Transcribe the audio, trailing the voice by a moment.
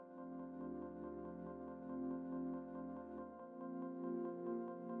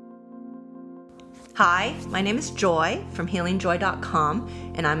Hi, my name is Joy from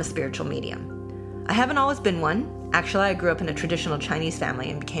healingjoy.com, and I'm a spiritual medium. I haven't always been one. Actually, I grew up in a traditional Chinese family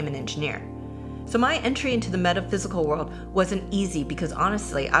and became an engineer. So my entry into the metaphysical world wasn't easy because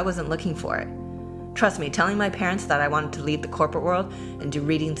honestly, I wasn't looking for it. Trust me, telling my parents that I wanted to leave the corporate world and do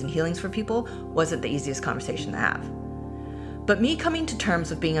readings and healings for people wasn't the easiest conversation to have. But me coming to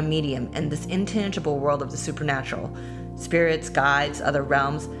terms with being a medium in this intangible world of the supernatural, spirits, guides, other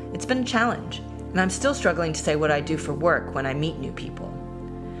realms, it's been a challenge. And I'm still struggling to say what I do for work when I meet new people.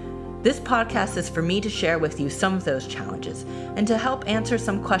 This podcast is for me to share with you some of those challenges and to help answer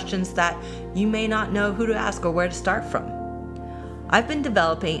some questions that you may not know who to ask or where to start from. I've been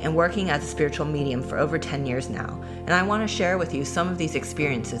developing and working as a spiritual medium for over 10 years now, and I want to share with you some of these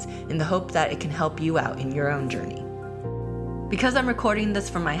experiences in the hope that it can help you out in your own journey. Because I'm recording this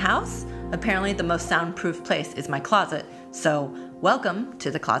from my house, apparently the most soundproof place is my closet, so welcome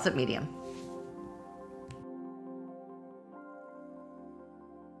to the Closet Medium.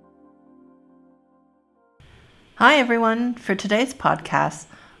 Hi everyone, for today's podcast,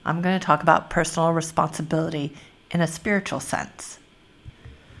 I'm going to talk about personal responsibility in a spiritual sense.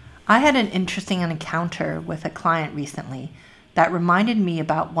 I had an interesting encounter with a client recently that reminded me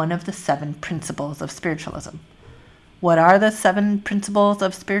about one of the 7 principles of spiritualism. What are the 7 principles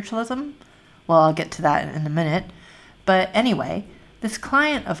of spiritualism? Well, I'll get to that in a minute. But anyway, this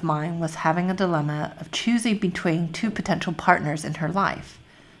client of mine was having a dilemma of choosing between 2 potential partners in her life.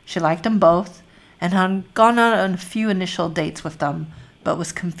 She liked them both and had gone on a few initial dates with them, but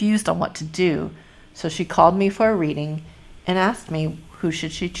was confused on what to do, so she called me for a reading and asked me who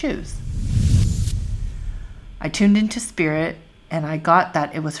should she choose. I tuned into spirit, and I got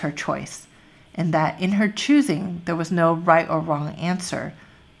that it was her choice, and that in her choosing there was no right or wrong answer,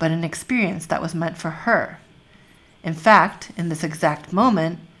 but an experience that was meant for her. In fact, in this exact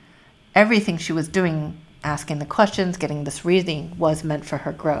moment, everything she was doing, asking the questions, getting this reading, was meant for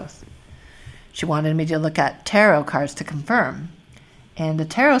her growth. She wanted me to look at tarot cards to confirm. And the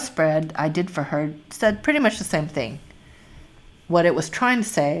tarot spread I did for her said pretty much the same thing. What it was trying to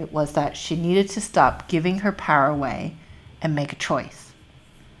say was that she needed to stop giving her power away and make a choice.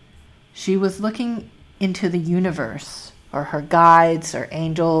 She was looking into the universe, or her guides, or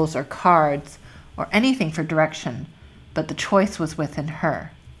angels, or cards, or anything for direction, but the choice was within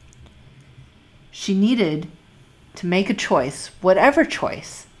her. She needed to make a choice, whatever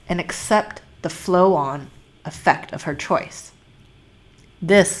choice, and accept the flow-on effect of her choice.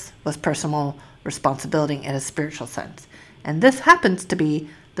 This was personal responsibility in a spiritual sense, and this happens to be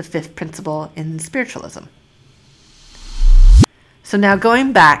the 5th principle in spiritualism. So now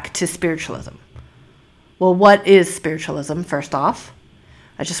going back to spiritualism. Well, what is spiritualism, first off?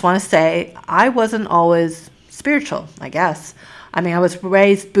 I just want to say I wasn't always spiritual, I guess. I was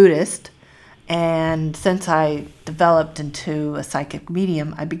raised Buddhist, and since I developed into a psychic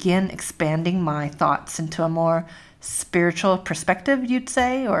medium, I began expanding my thoughts into a more spiritual perspective, you'd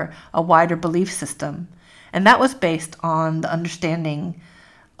say, or a wider belief system. And that was based on the understanding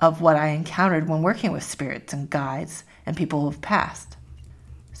of what I encountered when working with spirits and guides and people who've passed.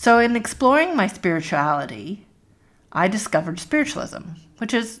 So in exploring my spirituality, I discovered spiritualism,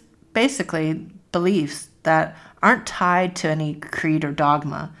 which is basically beliefs that aren't tied to any creed or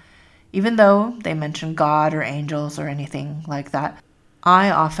dogma. Even though they mention God or angels or anything like that, I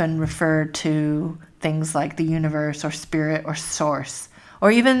often refer to things like the universe or spirit or source,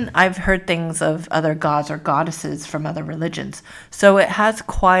 or even I've heard things of other gods or goddesses from other religions. So it has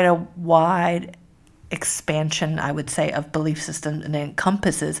quite a wide expansion, I would say, of belief systems, and it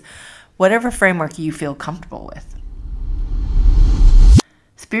encompasses whatever framework you feel comfortable with.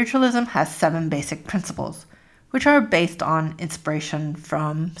 Spiritualism has 7 basic principles, which are based on inspiration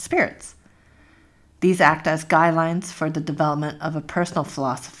from spirits. These act as guidelines for the development of a personal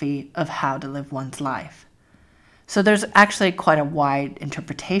philosophy of how to live one's life. So there's actually quite a wide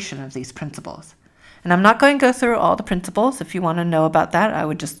interpretation of these principles. And I'm not going to go through all the principles. If you want to know about that, I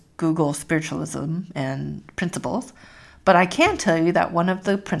would just Google spiritualism and principles. But I can tell you that one of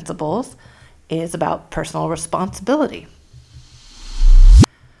the principles is about personal responsibility.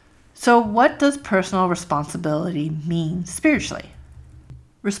 So what does personal responsibility mean spiritually?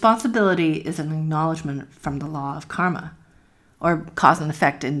 Responsibility is an acknowledgement from the law of karma, or cause and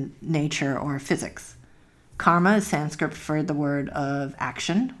effect in nature or physics. Karma is Sanskrit for the word of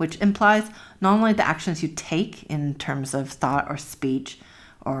action, which implies not only the actions you take in terms of thought or speech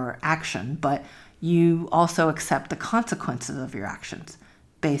or action, but you also accept the consequences of your actions.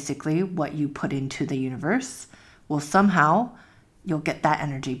 Basically, what you put into the universe will somehow you'll get that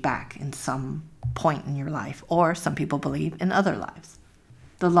energy back in some point in your life, or some people believe in other lives.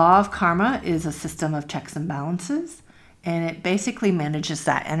 The law of karma is a system of checks and balances, and it basically manages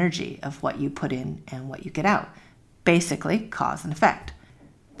that energy of what you put in and what you get out. Basically, cause and effect.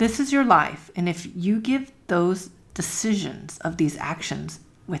 This is your life, and if you give those decisions of these actions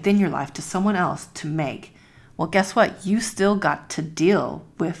within your life to someone else to make, well, guess what? You still got to deal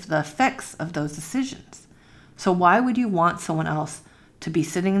with the effects of those decisions. So why would you want someone else to be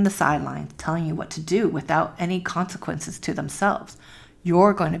sitting in the sidelines telling you what to do without any consequences to themselves?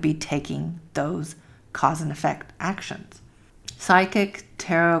 You're going to be taking those cause and effect actions. Psychic,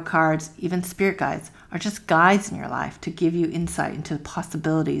 tarot cards, even spirit guides are just guides in your life to give you insight into the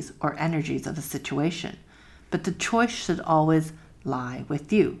possibilities or energies of a situation. But the choice should always lie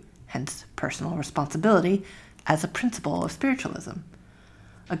with you, hence personal responsibility as a principle of spiritualism.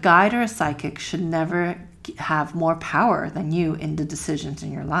 A guide or a psychic should never have more power than you in the decisions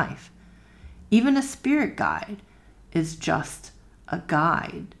in your life. Even a spirit guide is just a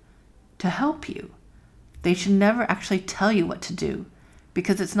guide to help you. They should never actually tell you what to do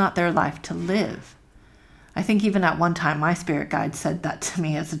because it's not their life to live. I think even at one time my spirit guide said that to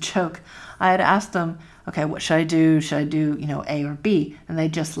me as a joke. I had asked them, okay, what should I do? Should I do, A or B? And they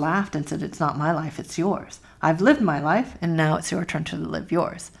just laughed and said, it's not my life, it's yours. I've lived my life and now it's your turn to live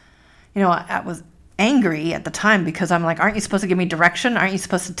yours. I was angry at the time because I'm like, aren't you supposed to give me direction? Aren't you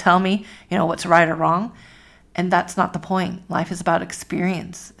supposed to tell me, what's right or wrong? And that's not the point. Life is about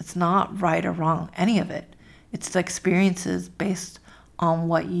experience. It's not right or wrong, any of it. It's the experiences based on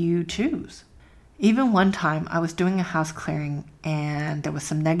what you choose. Even one time I was doing a house clearing and there was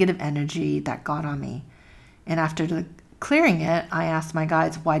some negative energy that got on me. And after clearing it, I asked my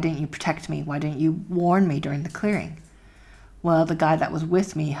guides, why didn't you protect me? Why didn't you warn me during the clearing? Well, the guy that was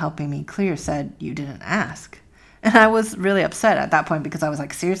with me helping me clear said, you didn't ask. And I was really upset at that point because I was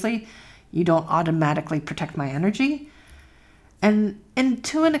like, seriously? You don't automatically protect my energy? And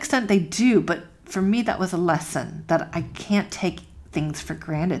to an extent they do, but for me that was a lesson that I can't take things for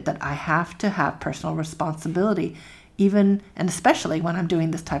granted, that I have to have personal responsibility, even and especially when I'm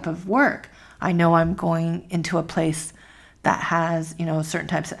doing this type of work. I know I'm going into a place that has, certain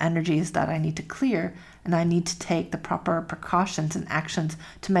types of energies that I need to clear, and I need to take the proper precautions and actions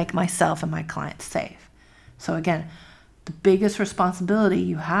to make myself and my clients safe. So again, the biggest responsibility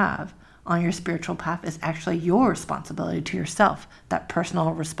you have on your spiritual path is actually your responsibility to yourself, that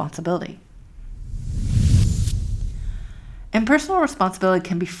personal responsibility. And personal responsibility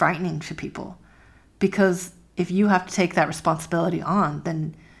can be frightening to people because if you have to take that responsibility on,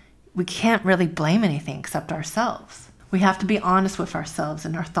 then we can't really blame anything except ourselves. We have to be honest with ourselves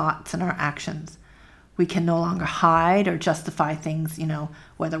and our thoughts and our actions. We can no longer hide or justify things,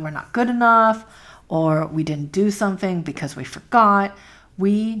 whether we're not good enough or we didn't do something because we forgot.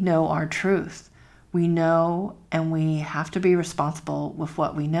 We know our truth. We know, and we have to be responsible with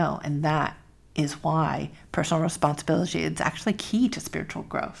what we know. And that is why personal responsibility is actually key to spiritual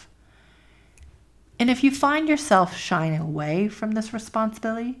growth. And if you find yourself shying away from this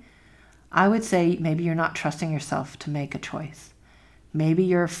responsibility, I would say maybe you're not trusting yourself to make a choice. Maybe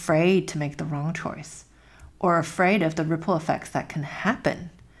you're afraid to make the wrong choice or afraid of the ripple effects that can happen.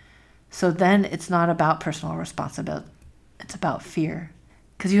 So then it's not about personal responsibility. It's about fear.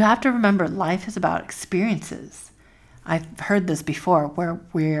 Because you have to remember life is about experiences. I've heard this before where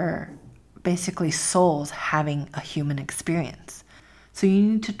we're basically souls having a human experience. So you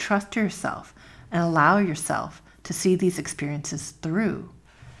need to trust yourself and allow yourself to see these experiences through.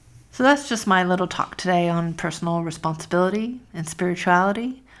 So that's just my little talk today on personal responsibility and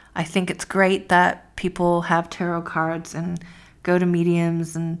spirituality. I think it's great that people have tarot cards and go to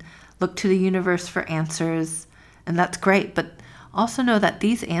mediums and look to the universe for answers, and that's great. But also know that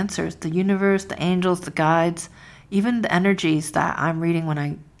these answers, the universe, the angels, the guides, even the energies that I'm reading when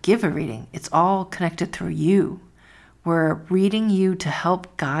I give a reading, it's all connected through you. We're reading you to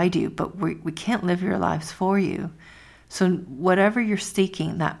help guide you, but we can't live your lives for you. So whatever you're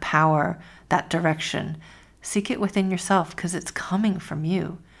seeking, that power, that direction, seek it within yourself because it's coming from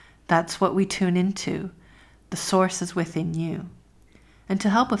you. That's what we tune into. The source is within you. And to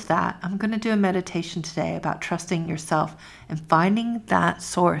help with that, I'm going to do a meditation today about trusting yourself and finding that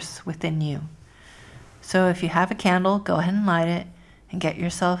source within you. So if you have a candle, go ahead and light it and get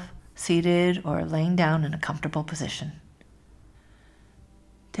yourself seated or laying down in a comfortable position.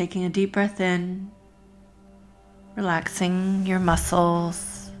 Taking a deep breath in, relaxing your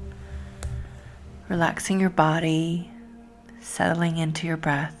muscles, relaxing your body, settling into your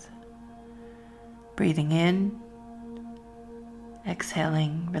breath. Breathing in,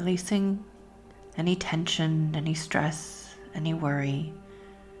 exhaling, releasing any tension, any stress, any worry,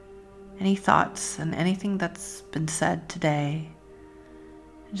 any thoughts, and anything that's been said today.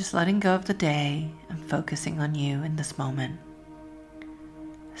 And just letting go of the day and focusing on you in this moment.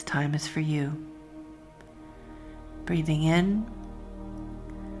 This time is for you. Breathing in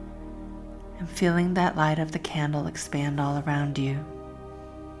and feeling that light of the candle expand all around you.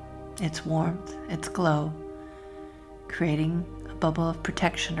 Its warmth, its glow, creating a bubble of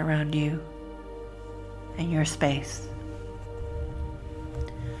protection around you and your space.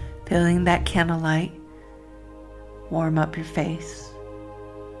 Feeling that candlelight warm up your face.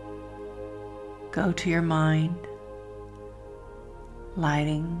 Go to your mind,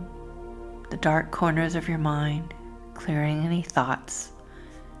 lighting the dark corners of your mind, clearing any thoughts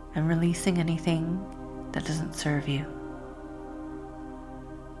and releasing anything that doesn't serve you.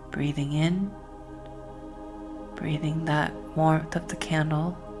 Breathing in, breathing that warmth of the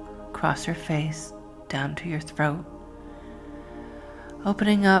candle across your face, down to your throat.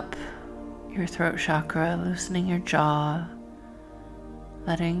 Opening up your throat chakra, loosening your jaw,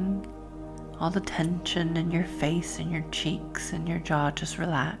 letting all the tension in your face and your cheeks and your jaw just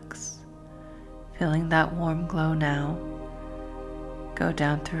relax. Feeling that warm glow now. Go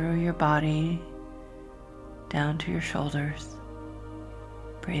down through your body, down to your shoulders.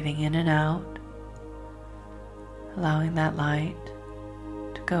 Breathing in and out, allowing that light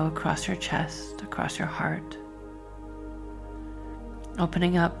to go across your chest, across your heart.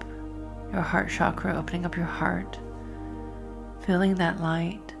 Opening up your heart chakra, opening up your heart. Feeling that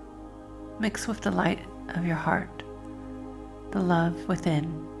light mix with the light of your heart, the love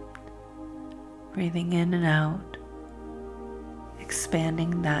within. Breathing in and out,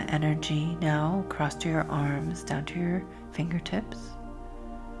 expanding that energy now across to your arms, down to your fingertips.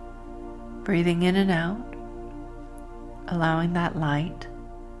 Breathing in and out, allowing that light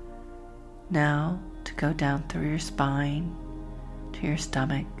now to go down through your spine to your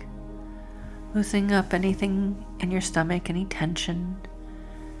stomach, loosening up anything in your stomach, any tension,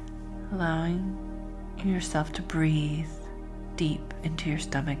 allowing yourself to breathe deep into your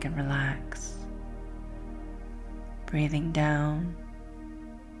stomach and relax. Breathing down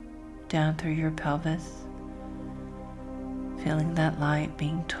through your pelvis, feeling that light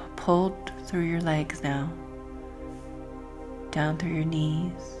being pulled through your legs now, down through your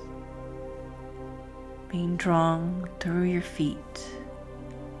knees, being drawn through your feet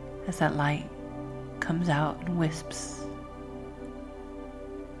as that light comes out and wisps,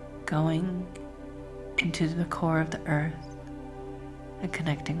 going into the core of the earth and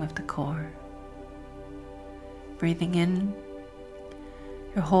connecting with the core. Breathing in,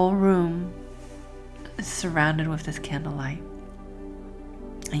 your whole room is surrounded with this candlelight,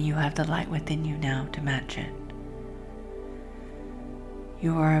 and you have the light within you now to match it.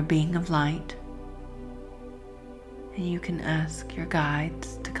 You are a being of light, and you can ask your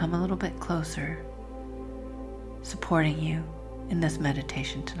guides to come a little bit closer, supporting you in this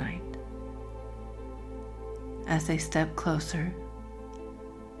meditation tonight. As they step closer,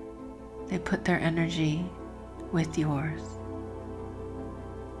 they put their energy with yours.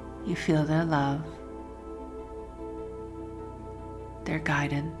 You feel their love, their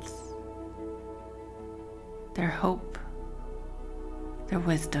guidance, their hope, their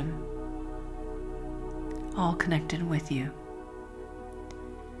wisdom, all connected with you.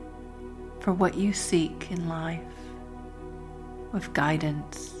 For what you seek in life, with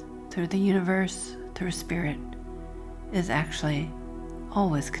guidance through the universe, through spirit, is actually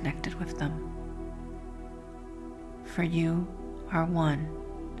always connected with them. For you are one.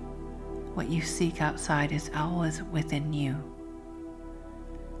 What you seek outside is always within you.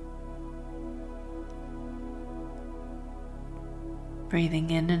 Breathing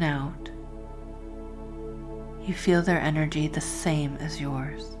in and out, you feel their energy the same as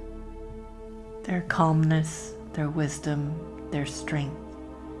yours. Their calmness, their wisdom, their strength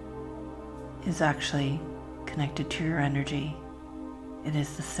is actually connected to your energy. It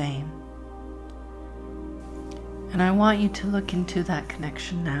is the same. And I want you to look into that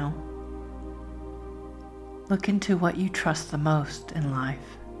connection now. Look into what you trust the most in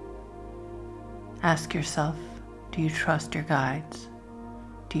life. Ask yourself, do you trust your guides?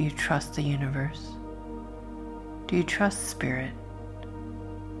 Do you trust the universe? Do you trust spirit?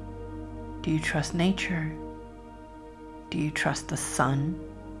 Do you trust nature? Do you trust the sun?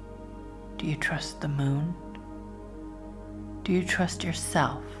 Do you trust the moon? Do you trust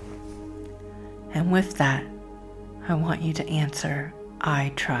yourself? And with that, I want you to answer,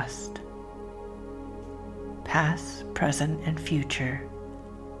 I trust. Past, present, and future,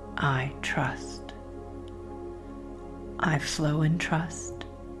 I trust. I flow in trust.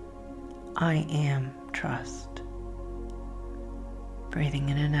 I am trust. Breathing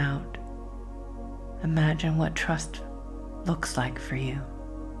in and out, imagine what trust looks like for you.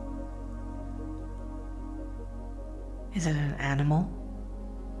 Is it an animal?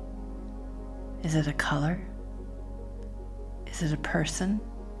 Is it a color? Is it a person?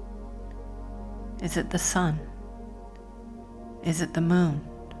 Is it the sun? Is it the moon?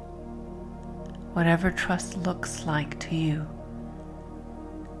 Whatever trust looks like to you,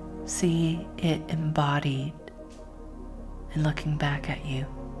 see it embodied and looking back at you.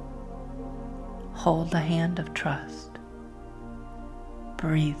 Hold the hand of trust.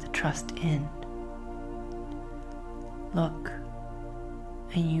 Breathe trust in. Look,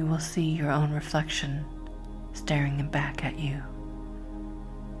 and you will see your own reflection staring back at you.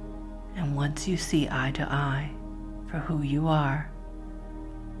 And once you see eye to eye for who you are,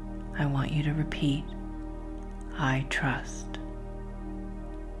 I want you to repeat, I trust.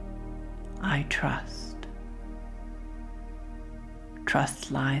 I trust.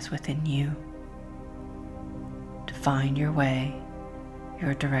 Trust lies within you to find your way,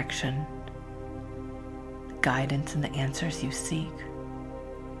 your direction. The guidance and the answers you seek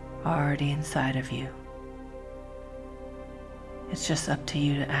are already inside of you. It's just up to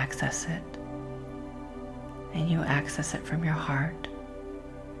you to access it. And you access it from your heart,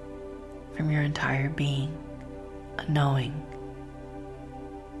 from your entire being, a knowing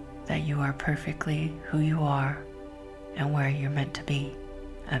that you are perfectly who you are and where you're meant to be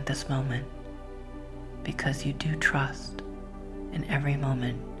at this moment, because you do trust in every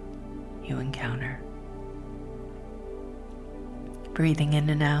moment you encounter. Breathing in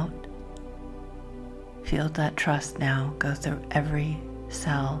and out, feel that trust now go through every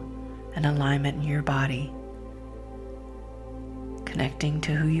cell and alignment in your body. Connecting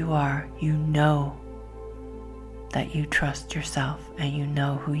to who you are, you know that you trust yourself and you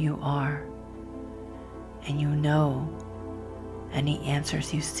know who you are. And you know any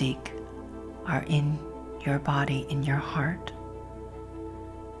answers you seek are in your body, in your heart.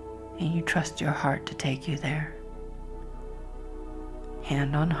 And you trust your heart to take you there.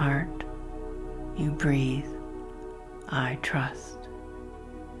 Hand on heart, you breathe, I trust.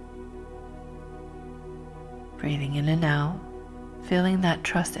 Breathing in and out, feeling that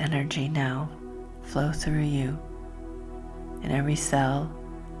trust energy now flow through you in every cell,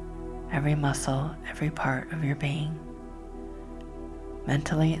 every muscle, every part of your being.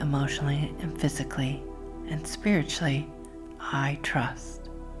 Mentally, emotionally, and physically, and spiritually, I trust.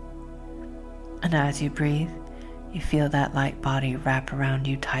 And as you breathe, you feel that light body wrap around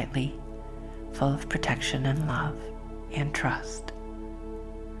you tightly, full of protection and love and trust.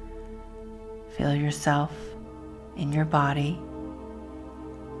 Feel yourself in your body,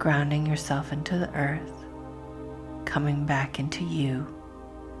 grounding yourself into the earth, coming back into you,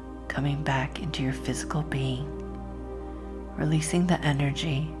 coming back into your physical being, releasing the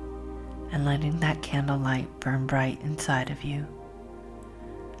energy and letting that candlelight burn bright inside of you.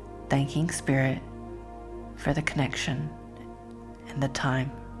 Thanking Spirit for the connection and the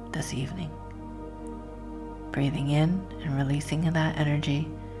time this evening. Breathing in and releasing that energy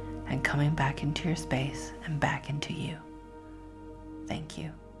and coming back into your space and back into you. Thank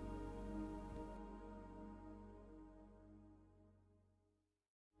you.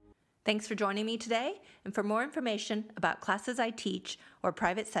 Thanks for joining me today, and for more information about classes I teach or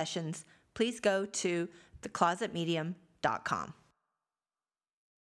private sessions, please go to theclosetmedium.com.